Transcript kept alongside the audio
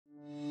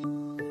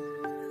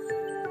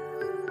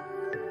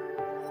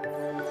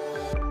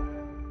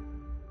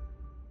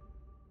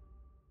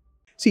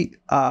See,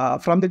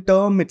 from the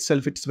term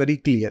itself, it's very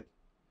clear.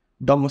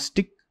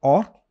 Domestic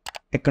or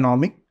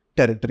economic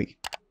territory.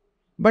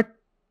 But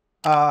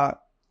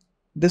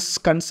this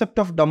concept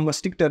of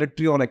domestic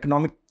territory or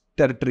economic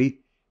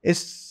territory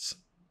is,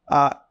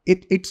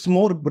 it's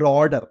more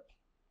broader.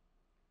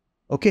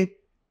 Okay.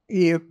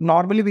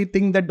 Normally we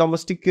think that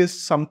domestic is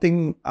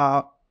something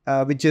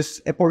which is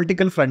a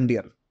political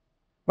frontier.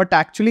 But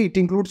actually it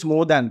includes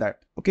more than that.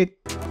 Okay.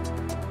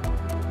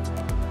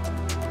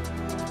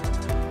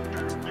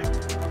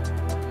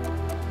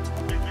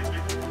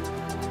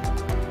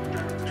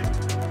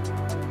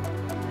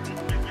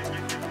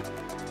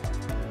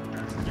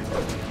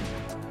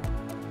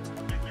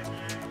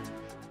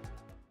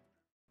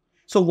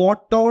 So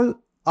what all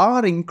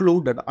are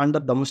included under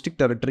domestic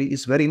territory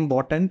is very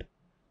important.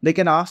 They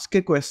can ask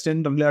a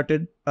question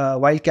related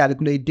while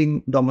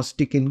calculating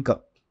domestic income.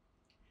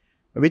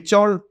 Which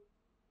all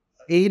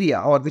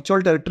area or which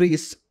all territory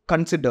is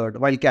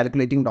considered while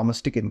calculating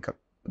domestic income.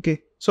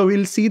 Okay. So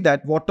we'll see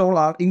that what all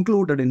are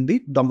included in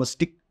the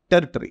domestic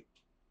territory.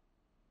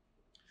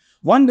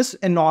 One is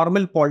a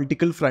normal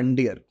political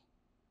frontier.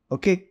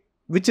 Okay.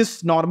 Which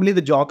is normally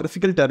the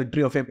geographical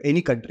territory of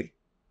any country.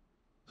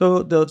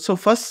 So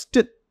first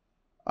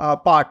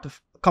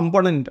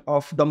component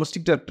of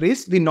domestic territory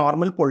is the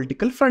normal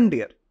political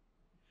frontier.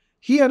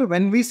 Here,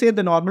 when we say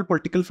the normal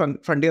political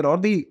frontier or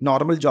the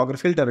normal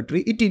geographical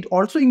territory, it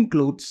also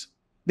includes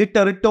the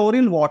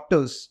territorial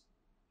waters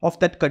of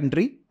that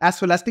country as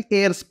well as the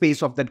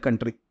airspace of that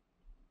country.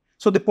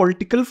 So the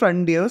political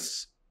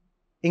frontiers,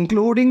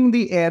 including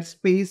the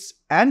airspace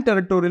and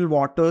territorial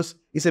waters,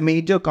 is a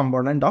major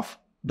component of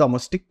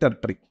domestic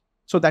territory.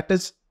 So that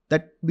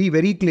be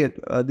very clear.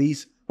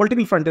 These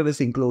political frontier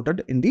is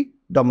included in the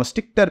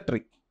domestic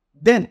territory.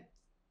 Then,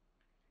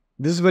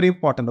 this is very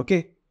important.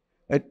 Okay.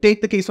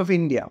 Take the case of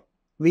India.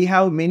 We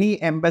have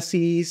many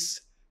embassies,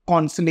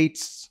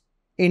 consulates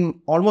in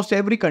almost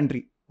every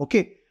country.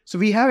 Okay. So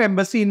we have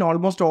embassy in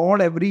almost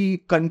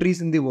every countries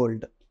in the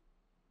world.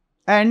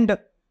 And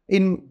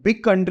in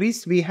big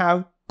countries, we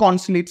have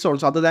consulates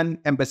also other than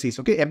embassies.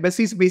 Okay.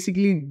 Embassies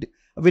basically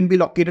will be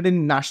located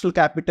in national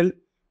capital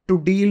to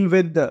deal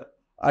with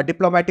a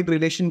diplomatic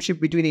relationship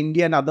between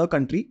India and other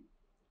country.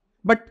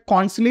 But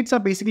consulates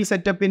are basically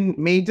set up in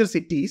major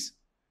cities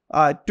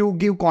to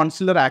give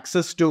consular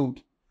access to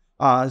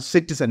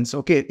citizens.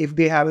 Okay, if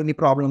they have any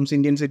problems,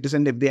 Indian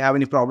citizens, if they have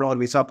any problem or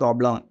visa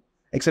problem,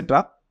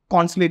 etc.,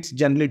 consulates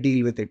generally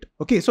deal with it.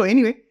 Okay, so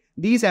anyway,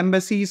 these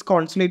embassies,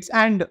 consulates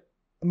and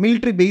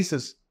military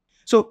bases.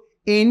 So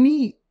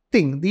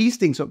anything, these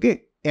things,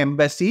 okay,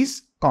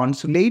 embassies,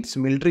 consulates,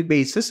 military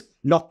bases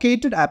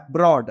located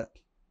abroad.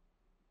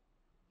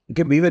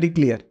 Okay, be very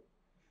clear.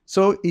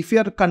 So if you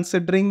are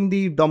considering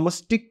the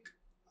domestic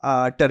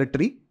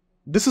territory,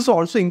 this is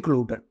also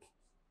included.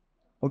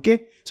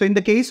 Okay. So in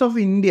the case of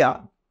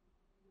India,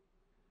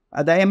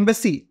 the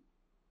embassy,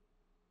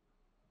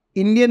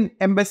 Indian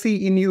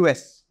embassy in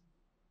US,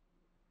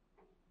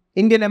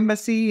 Indian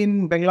embassy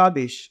in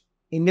Bangladesh,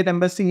 Indian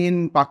embassy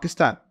in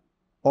Pakistan,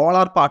 all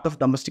are part of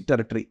domestic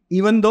territory,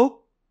 even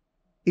though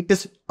it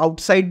is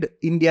outside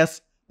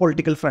India's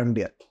political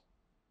frontier.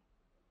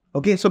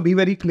 Okay. So be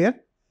very clear.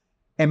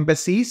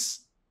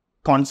 Embassies,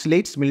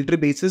 consulates, military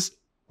bases,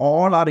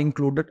 all are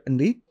included in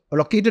the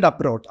located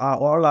abroad,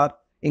 all are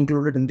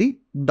included in the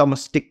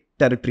domestic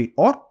territory,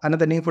 or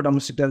another name for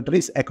domestic territory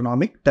is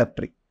economic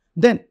territory.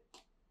 Then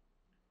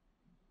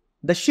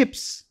the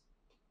ships,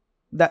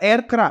 the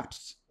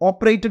aircrafts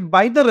operated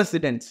by the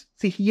residents.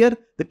 See here,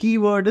 the key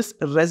word is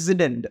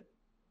resident.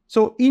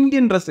 So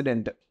Indian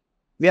resident.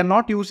 We are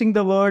not using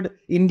the word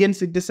Indian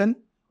citizen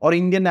or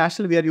Indian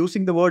national. We are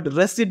using the word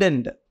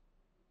resident.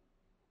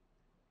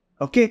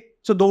 Okay,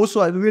 so those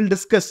who we will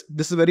discuss,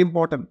 this is very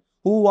important,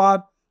 who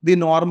are the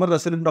normal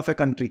resident of a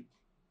country.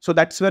 So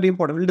that's very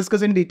important. We'll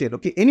discuss in detail.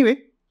 Okay, anyway,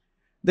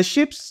 the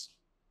ships,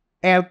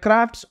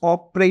 aircrafts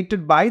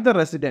operated by the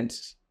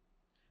residents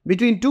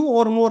between 2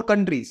 or more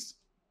countries.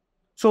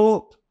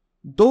 So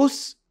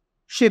those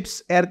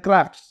ships,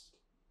 aircrafts,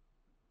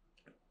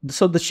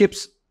 so the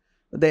ships,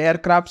 the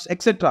aircrafts,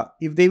 etc.,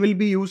 if they will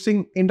be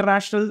using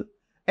international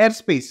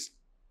airspace,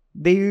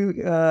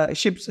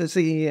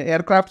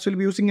 aircrafts will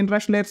be using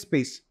international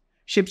airspace.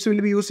 Ships will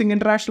be using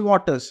international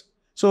waters.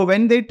 So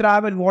when they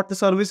travel, what the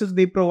services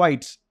they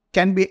provide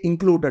can be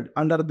included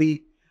under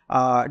the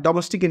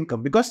domestic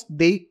income, because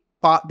they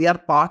are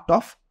part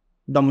of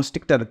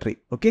domestic territory.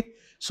 Okay.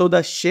 So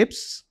the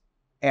ships,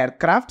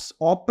 aircrafts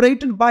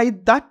operated by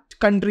that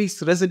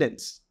country's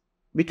residents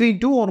between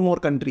 2 or more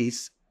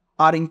countries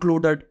are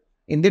included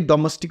in the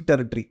domestic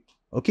territory.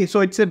 Okay.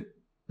 So it's a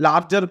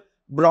larger,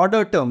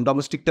 broader term,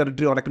 domestic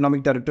territory or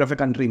economic territory of a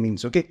country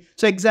means. Okay.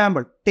 So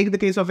example, take the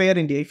case of Air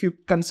India. If you're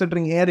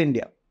considering Air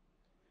India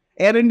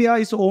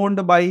is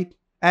owned by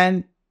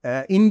an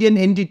Indian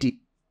entity.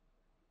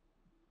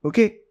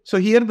 Okay. So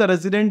here the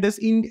resident is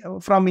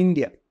from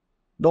India.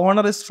 The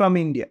owner is from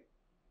India.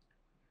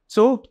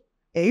 So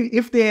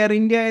if the Air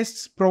India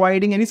is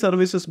providing any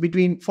services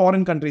between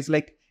foreign countries,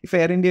 like if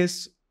Air India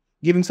is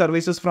giving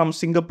services from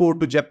Singapore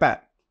to Japan,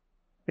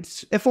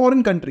 It's a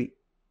foreign country.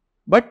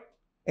 But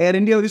Air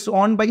India is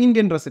owned by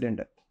Indian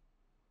resident.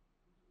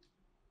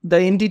 The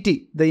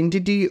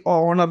entity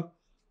ownership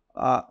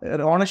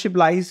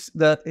lies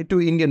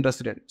to Indian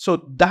resident.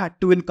 So that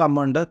will come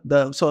under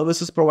the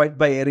services provided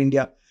by Air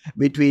India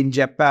between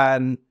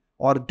Japan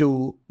or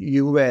to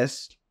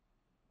US,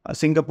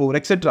 Singapore,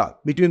 etc.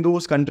 Between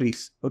those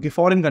countries, okay,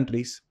 foreign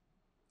countries,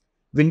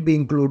 will be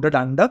included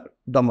under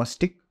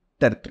domestic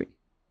territory.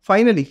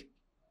 Finally,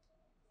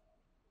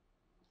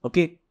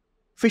 okay,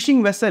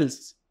 fishing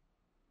vessels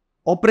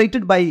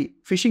operated by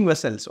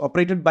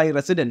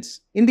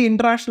residents in the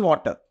international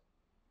water.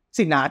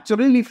 See,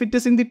 naturally, if it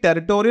is in the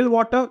territorial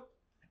water,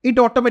 it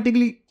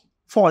automatically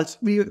falls.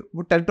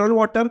 Territorial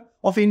water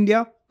of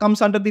India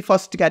comes under the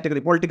first category,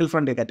 political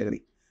frontier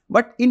category.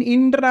 But in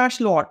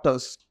international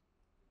waters,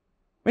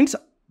 means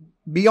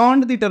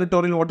beyond the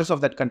territorial waters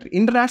of that country,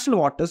 international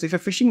waters, if a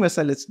fishing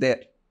vessel is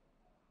there,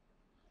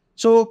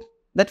 so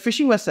that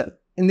fishing vessel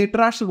in the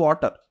international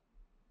water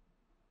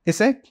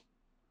is a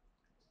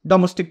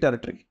domestic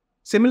territory.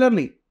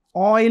 Similarly,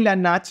 oil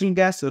and natural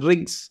gas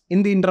rigs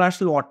in the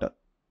international water,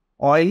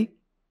 oil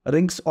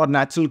rigs or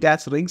natural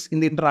gas rigs in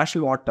the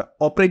international water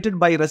operated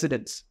by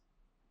residents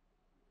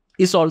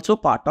is also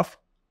part of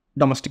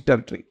domestic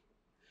territory.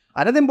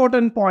 Another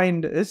important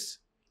point is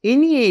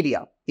any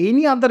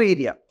other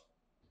area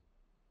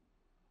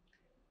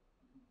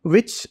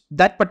which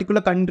that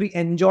particular country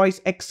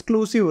enjoys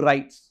exclusive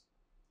rights.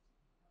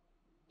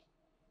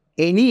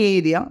 Any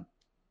area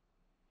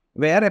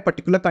where a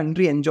particular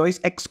country enjoys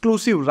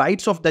exclusive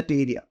rights of that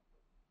area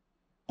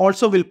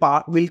also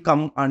will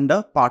come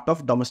under part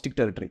of domestic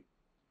territory.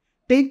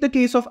 Take the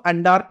case of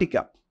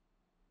Antarctica.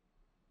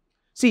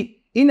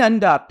 See, in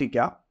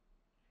Antarctica,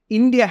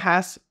 India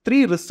has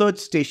 3 research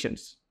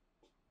stations.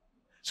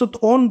 So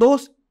on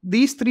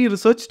these 3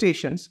 research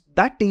stations,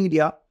 that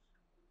area,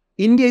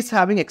 India is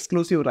having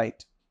exclusive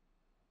right.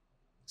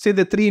 See,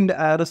 the 3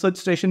 research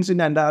stations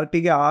in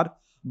Antarctica are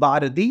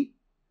Bharati,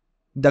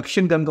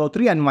 Dakshin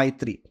Gangotri and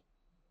Maitri.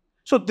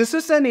 So this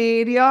is an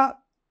area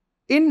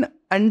in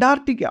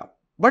Antarctica.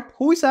 But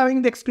who is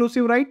having the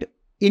exclusive right?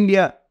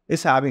 India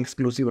is having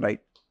exclusive right.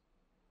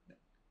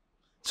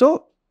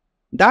 So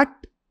that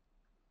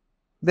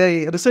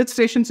the research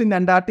stations in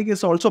Antarctica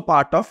is also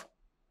part of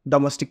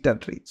domestic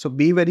territory. So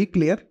be very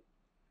clear.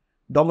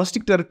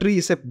 Domestic territory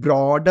is a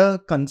broader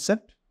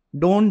concept.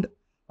 Don't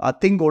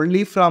think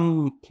only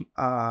from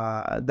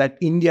that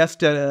India's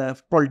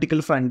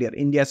political frontier,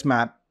 India's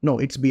map. No,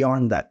 it's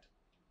beyond that.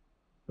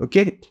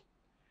 Okay.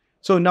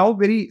 So now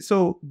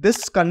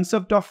this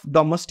concept of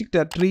domestic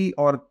territory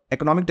or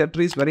economic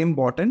territory is very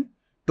important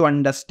to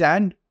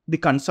understand the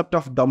concept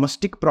of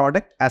domestic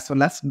product as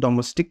well as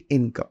domestic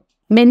income.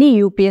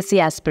 Many UPSC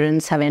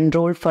aspirants have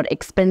enrolled for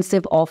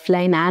expensive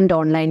offline and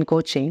online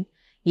coaching,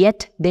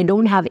 yet they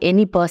don't have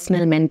any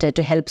personal mentor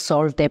to help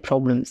solve their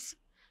problems.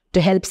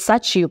 To help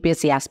such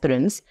UPSC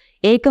aspirants,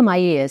 Ekam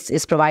IAS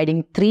is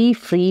providing 3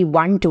 free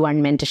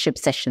one-to-one mentorship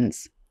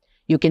sessions.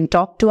 You can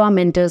talk to our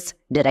mentors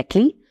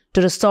directly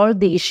to resolve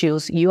the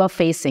issues you are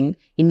facing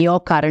in your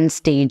current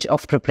stage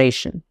of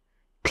preparation.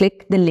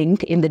 Click the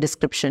link in the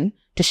description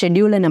to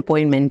schedule an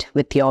appointment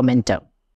with your mentor.